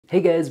Hey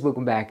guys,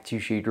 welcome back to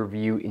Shade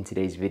Review. In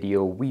today's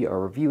video, we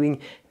are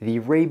reviewing the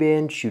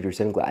Ray-Ban shooter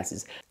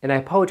sunglasses. And I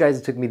apologize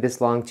it took me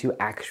this long to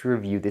actually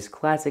review this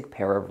classic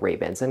pair of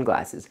Ray-Ban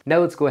sunglasses. Now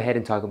let's go ahead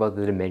and talk about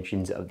the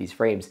dimensions of these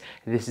frames.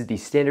 This is the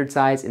standard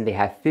size and they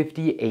have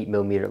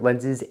 58mm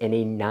lenses and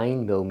a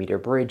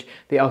 9mm bridge.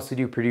 They also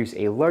do produce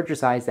a larger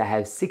size that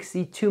has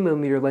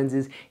 62mm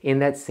lenses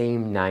and that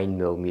same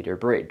 9mm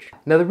bridge.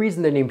 Now the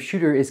reason they're named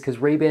shooter is because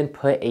Ray-Ban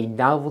put a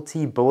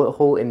novelty bullet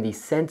hole in the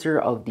center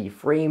of the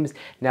frames.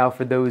 Now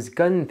for those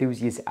gun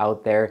enthusiasts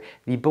out there,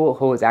 the bullet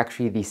hole is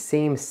actually the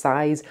same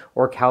size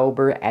or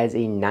caliber as a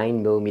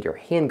 9mm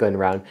handgun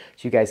round.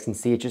 So you guys can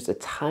see it's just a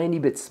tiny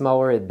bit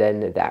smaller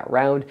than that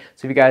round.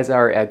 So if you guys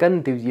are a gun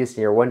enthusiast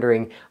and you're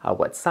wondering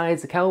what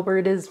size the caliber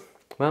it is,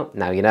 well,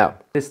 now you know.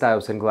 This style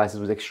of sunglasses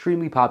was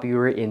extremely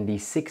popular in the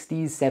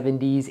 60s,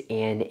 70s,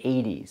 and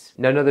 80s.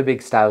 Now another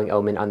big styling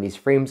element on these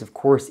frames, of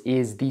course,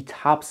 is the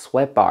top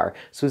sweat bar.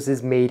 So this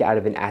is made out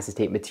of an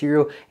acetate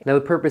material. Now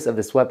the purpose of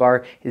the sweat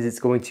bar is it's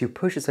going to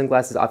push the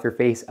sunglasses off your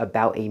face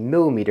about a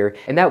millimeter,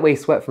 and that way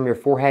sweat from your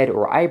forehead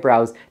or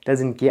eyebrows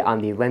doesn't get on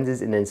the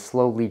lenses and then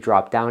slowly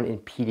drop down,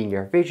 impeding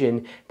your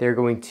vision. They're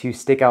going to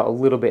stick out a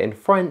little bit in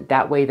front,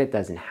 that way that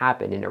doesn't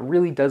happen, and it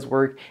really does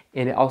work,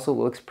 and it also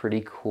looks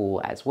pretty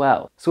cool as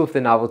well. So with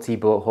the novelty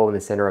bullet hole in the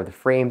center of the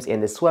frames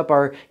and the sweat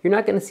bar, you're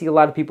not going to see a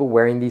lot of people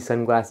wearing these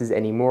sunglasses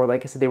anymore.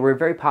 Like I said, they were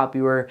very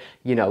popular,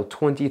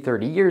 20,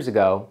 30 years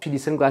ago. Actually,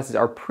 these sunglasses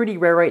are pretty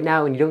rare right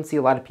now and you don't see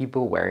a lot of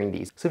people wearing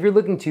these. So if you're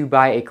looking to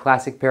buy a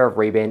classic pair of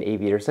Ray-Ban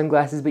aviator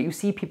sunglasses, but you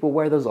see people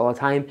wear those all the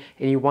time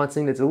and you want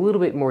something that's a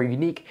little bit more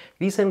unique,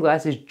 these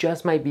sunglasses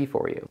just might be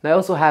for you. Now, I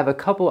also have a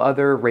couple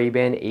other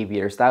Ray-Ban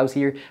aviator styles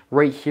here.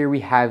 Right here we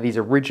have these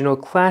original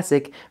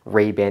classic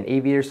Ray-Ban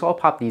aviators. So I'll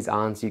pop these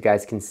on so you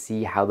guys can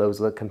see how those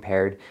look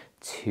compared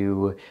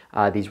to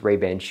these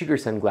Ray-Ban shooter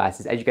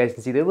sunglasses. As you guys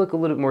can see, they look a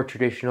little bit more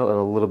traditional and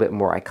a little bit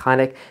more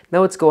iconic. Now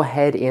let's go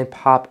ahead and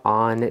pop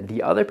on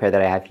the other pair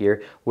that I have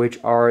here, which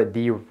are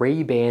the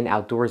Ray-Ban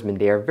Outdoorsman.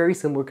 They are very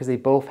similar because they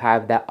both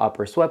have that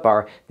upper sweat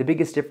bar. The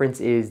biggest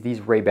difference is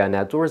these Ray-Ban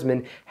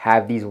Outdoorsman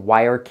have these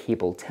wire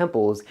cable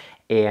temples,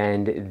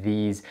 and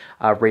these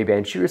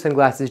Ray-Ban shooter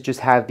sunglasses just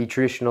have the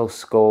traditional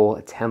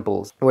skull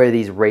temples, where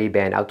these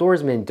Ray-Ban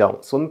Outdoorsman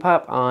don't. So let me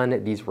pop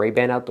on these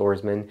Ray-Ban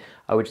Outdoorsman,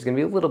 which is going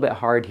to be a little bit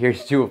hard here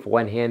to do with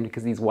one hand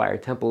because these wire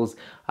temples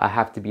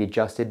have to be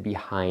adjusted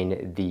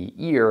behind the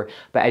ear.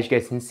 But as you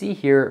guys can see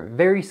here,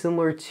 very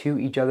similar to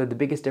each other. The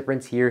biggest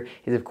difference here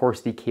is, of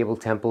course, the cable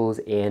temples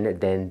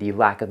and then the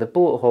lack of the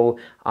bullet hole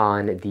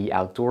on the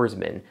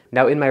Outdoorsman.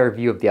 Now, in my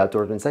review of the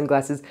Outdoorsman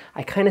sunglasses,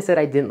 I kind of said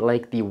I didn't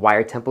like the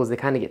wire temples. They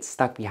kind of get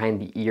stuck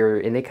behind the ear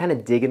and they kind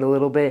of dig in a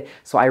little bit.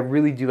 So I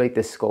really do like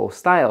this skull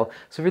style.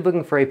 So if you're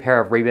looking for a pair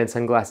of Ray-Ban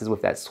sunglasses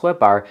with that sweat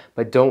bar,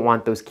 but don't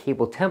want those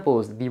cable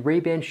temples, the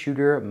Ray-Ban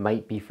shooter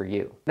might be for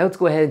you. Now let's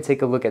go ahead and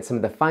take a look at some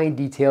of the fine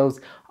details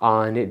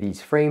on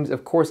these frames.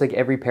 Of course, like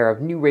every pair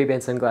of new Ray-Ban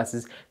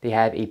sunglasses, they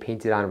have a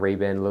painted on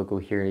Ray-Ban logo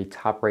here in the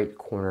top right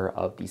corner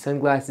of the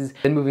sunglasses.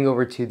 Then moving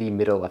over to the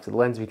middle left of the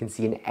lens, we can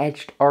see an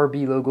etched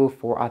RB logo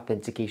for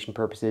authentication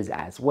purposes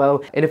as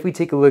well. And if we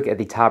take a look at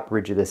the top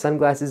ridge of the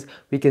sunglasses,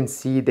 we can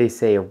see they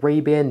say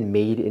Ray-Ban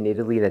made in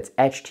Italy. That's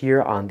etched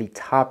here on the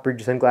top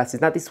ridge of sunglasses,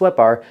 not the sweat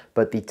bar,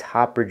 but the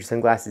top ridge of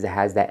sunglasses. It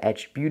has that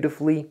etched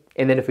beautifully.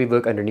 And then if we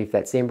look underneath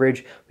that same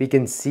bridge, we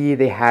can see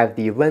they have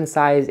the lens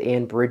size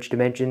and bridge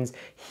dimensions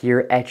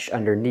here etched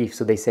underneath.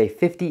 So they say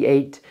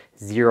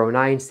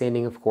 5809,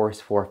 standing of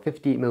course for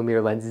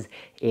 58mm lenses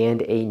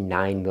and a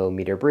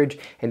 9mm bridge,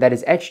 and that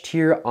is etched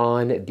here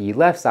on the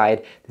left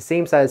side, the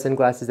same side of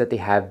sunglasses that they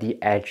have the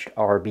etched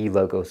RB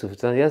logo. So if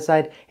it's on the other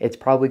side, it's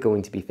probably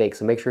going to be fake,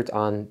 so make sure it's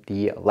on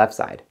the left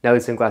side. Now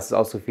these sunglasses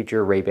also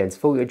feature Ray-Ban's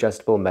fully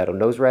adjustable metal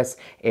nose rests,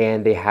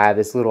 and they have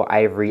this little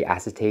ivory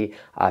acetate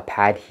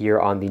pad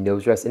here on the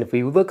nose rest, and if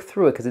we look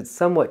through it, because it's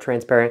somewhat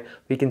transparent,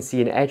 we can see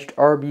an etched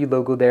RB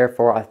logo there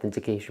for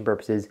authentication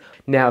purposes.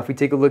 Now if we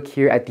take a look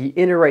here at the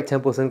inner right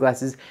temple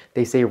sunglasses,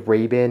 they say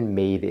Ray-Ban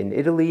made in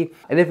Italy.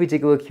 And if we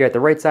take a look here at the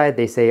right side,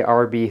 they say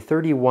RB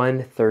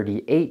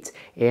 3138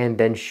 and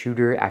then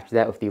shooter after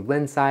that with the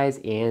lens size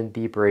and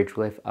the bridge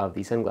width of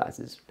the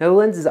sunglasses. Now the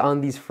lenses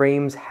on these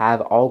frames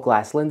have all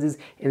glass lenses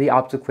and the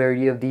optical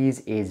clarity of these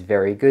is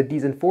very good.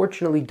 These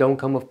unfortunately don't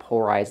come with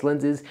polarized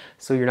lenses,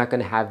 so you're not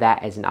going to have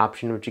that as an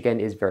option, which again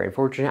is very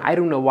unfortunate. I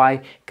don't know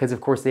why, because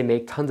of course they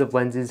make tons of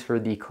lenses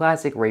for the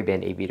classic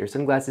Ray-Ban aviator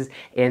sunglasses,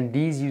 and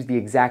these use the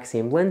exact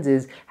same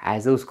lenses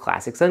as those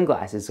classic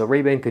sunglasses. So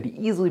Ray-Ban could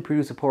easily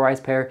produce a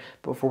polarized pair,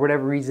 but for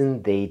whatever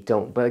reason they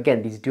don't. But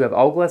again, these do have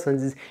all glass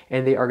lenses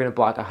and they are going to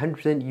block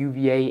 100%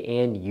 UVA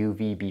and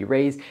UVB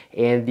rays,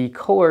 and the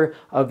color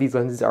of these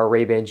lenses are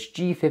Ray-Ban's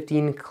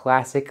G15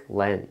 classic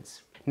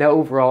lens. Now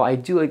overall, I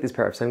do like this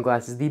pair of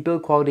sunglasses. The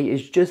build quality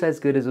is just as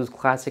good as those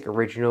classic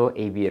original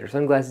aviator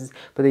sunglasses,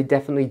 but they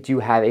definitely do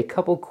have a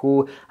couple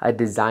cool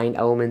design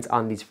elements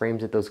on these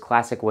frames that those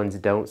classic ones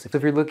don't. So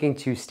if you're looking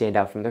to stand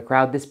out from the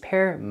crowd, this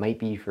pair might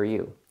be for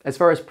you. As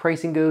far as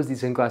pricing goes,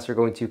 these sunglasses are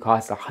going to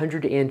cost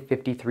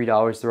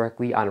 $153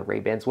 directly on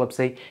Ray-Ban's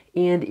website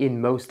and in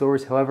most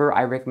stores. However,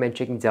 I recommend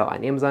checking these out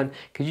on Amazon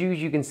because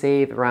you can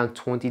save around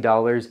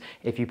 $20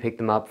 if you pick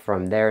them up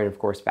from there, and of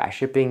course fast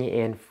shipping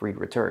and free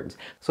returns.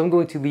 So I'm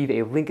going to leave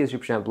a link in the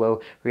description down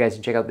below where you guys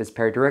can check out this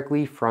pair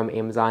directly from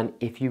Amazon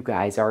if you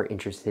guys are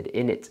interested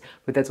in it.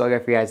 But that's all I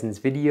got for you guys in this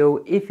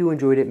video. If you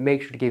enjoyed it,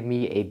 make sure to give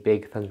me a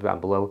big thumbs up down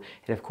below,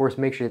 and of course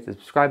make sure to hit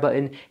the subscribe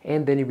button,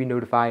 and then you'll be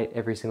notified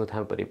every single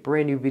time I upload a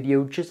brand new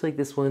video just like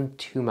this one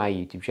to my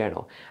YouTube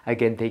channel.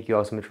 Again, thank you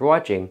all so much for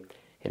watching,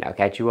 and I'll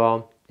catch you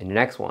all in the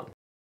next one.